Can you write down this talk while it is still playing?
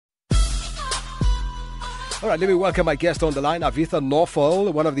All right, let me welcome my guest on the line, Avitha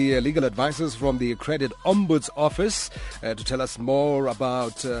Nofal, one of the legal advisors from the Credit Ombuds Office, to tell us more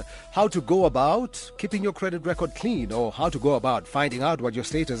about how to go about keeping your credit record clean, or how to go about finding out what your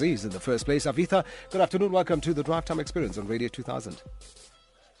status is in the first place. Avitha, good afternoon. Welcome to the Drive Time Experience on Radio 2000.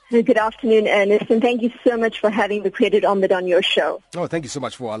 Good afternoon, Ernest, and thank you so much for having the Credit Ombud on your show. Oh, thank you so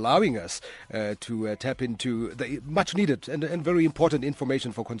much for allowing us to tap into the much needed and very important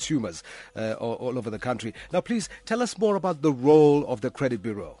information for consumers all over the country. Now, please tell us more about the role of the Credit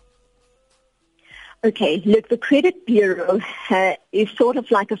Bureau. Okay, look, the Credit Bureau is sort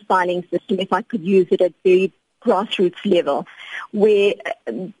of like a filing system, if I could use it at very grassroots level, where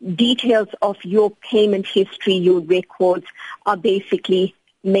details of your payment history, your records are basically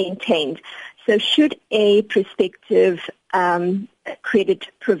maintained. So should a prospective credit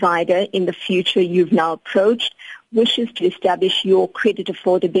provider in the future you've now approached wishes to establish your credit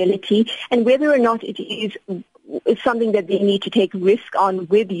affordability and whether or not it is something that they need to take risk on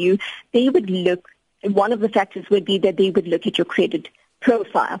with you, they would look, one of the factors would be that they would look at your credit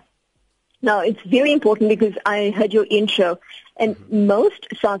profile. Now, it's very important because I heard your intro, and most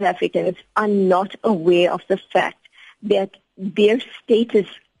South Africans are not aware of the fact that their status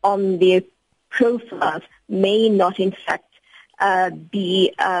on their profiles may not, in fact,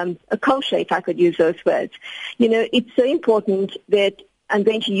 be a kosher, if I could use those words. You know, it's so important that, I'm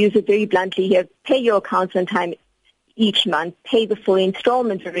going to use it very bluntly here, pay your accounts on time each month, pay the full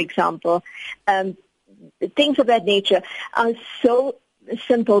installment, for example. Things of that nature are so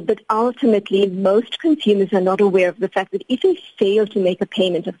simple, but ultimately most consumers are not aware of the fact that if they fail to make a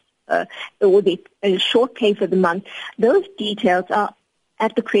payment of or a short pay for the month, those details are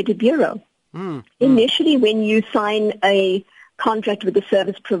at the Credit Bureau. Initially, when you sign a contract with a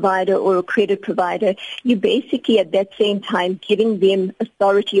service provider or a credit provider, you basically at that same time giving them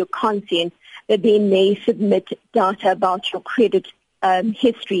authority or consent that they may submit data about your credit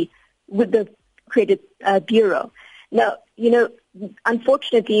history with the Credit Bureau. Now, you know,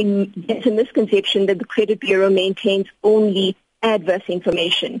 unfortunately, there's a misconception that the Credit Bureau maintains only adverse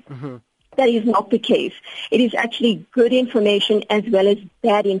information. That is not the case. It is actually good information as well as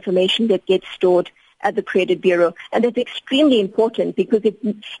bad information that gets stored at the Credit Bureau. And that's extremely important because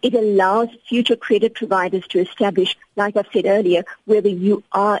it allows future credit providers to establish, like I said earlier, whether you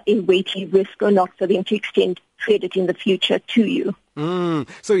are a weighty risk or not for them to extend credit in the future to you.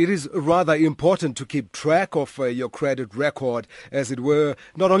 So it is rather important to keep track of your credit record, as it were,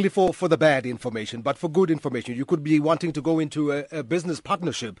 not only for the bad information, but for good information. You could be wanting to go into a business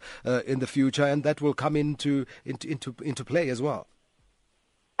partnership in the future, and that will come into play as well.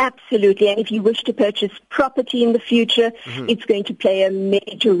 Absolutely, and if you wish to purchase property in the future, it's going to play a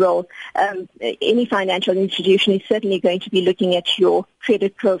major role. Any financial institution is certainly going to be looking at your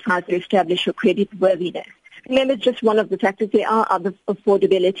credit profile to establish your credit worthiness. Remember, it's just one of the factors. There are other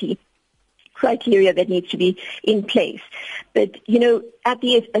affordability criteria that needs to be in place. But, you know, at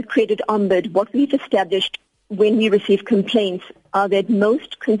the Credit Ombud, what we've established when we receive complaints are that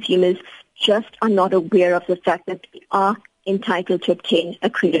most consumers just are not aware of the fact that they are entitled to obtain a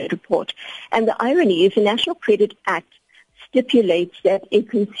credit report. And the irony is the National Credit Act stipulates that a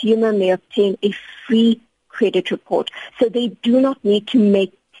consumer may obtain a free credit report. So they do not need to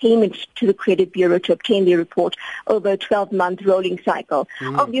make payments to the Credit Bureau to obtain the report over a 12-month rolling cycle.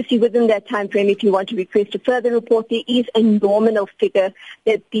 Obviously, within that time frame, if you want to request a further report, there is a nominal figure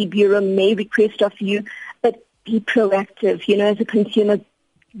that the Bureau may request of you, but be proactive. You know, as a consumer,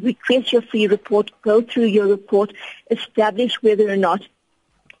 request your free report, go through your report, establish whether or not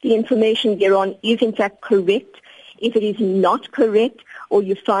the information thereon is in fact correct. If it is not correct, or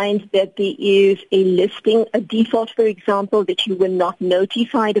you find that there is a listing, a default, for example, that you were not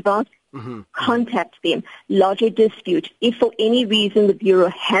notified about, contact them, lodge a dispute. If for any reason the Bureau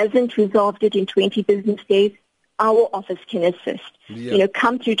hasn't resolved it in 20 business days, our office can assist. You know,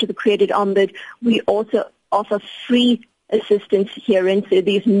 come through to the Credit Ombud. We also offer free assistance herein, so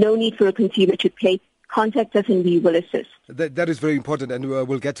there's no need for a consumer to pay. Contact us and we will assist. That is very important, and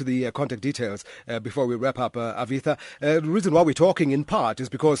we'll get to the contact details before we wrap up, Avitha. The reason why we're talking in part is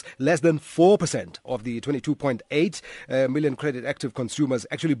because less than 4% of the 22.8 million credit active consumers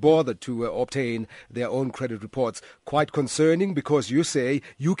actually bothered to obtain their own credit reports. Quite concerning, because you say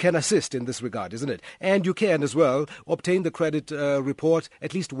you can assist in this regard, isn't it? And you can as well obtain the credit report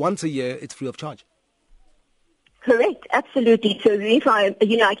at least once a year. It's free of charge. Correct, absolutely. So if I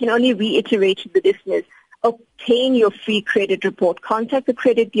can only reiterate to the listeners, obtain your free credit report. Contact the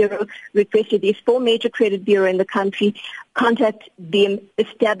credit bureau, request it. There's 4 major credit bureaus in the country. Contact them,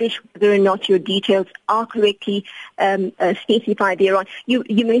 establish whether or not your details are correctly specified thereon.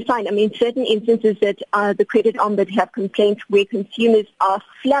 You may find, certain instances that the credit ombuds have complaints where consumers are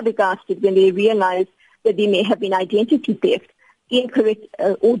flabbergasted when they realize that there may have been identity theft. Incorrect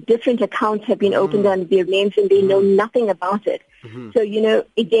or different accounts have been opened under their names and they know nothing about it. So,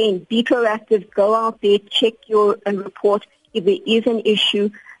 again, be proactive, go out there, check your report. If there is an issue,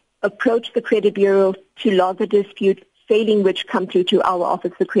 approach the credit bureau to log a dispute, failing which come through to our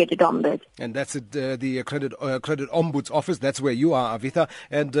office, the Credit Ombud. And that's at the Credit Ombuds office. That's where you are, Avitha.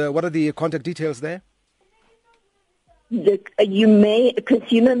 And what are the contact details there? A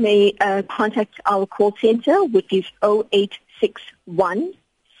consumer may contact our call center, which is 0861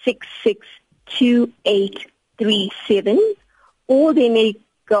 662837, or they may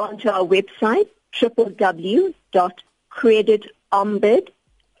go onto our website,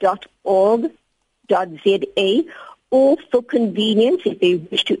 www.creditombud.org.za, or for convenience, if they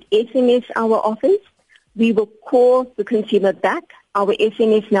wish to SMS our office, we will call the consumer back. Our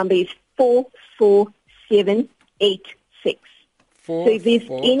SMS number is 44786. So if there's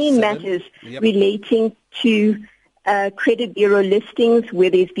any matters relating to credit bureau listings where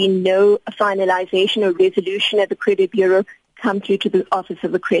there's been no finalization or resolution at the credit bureau, come through to the office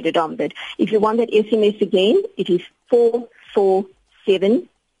of the Credit Ombud. If you want that SMS again, it is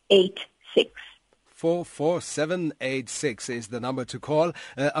 44786. 44786 is the number to call.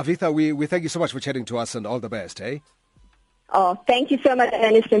 Avitha, we thank you so much for chatting to us and all the best, eh? Oh, thank you so much,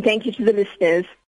 Ernest, and thank you to the listeners.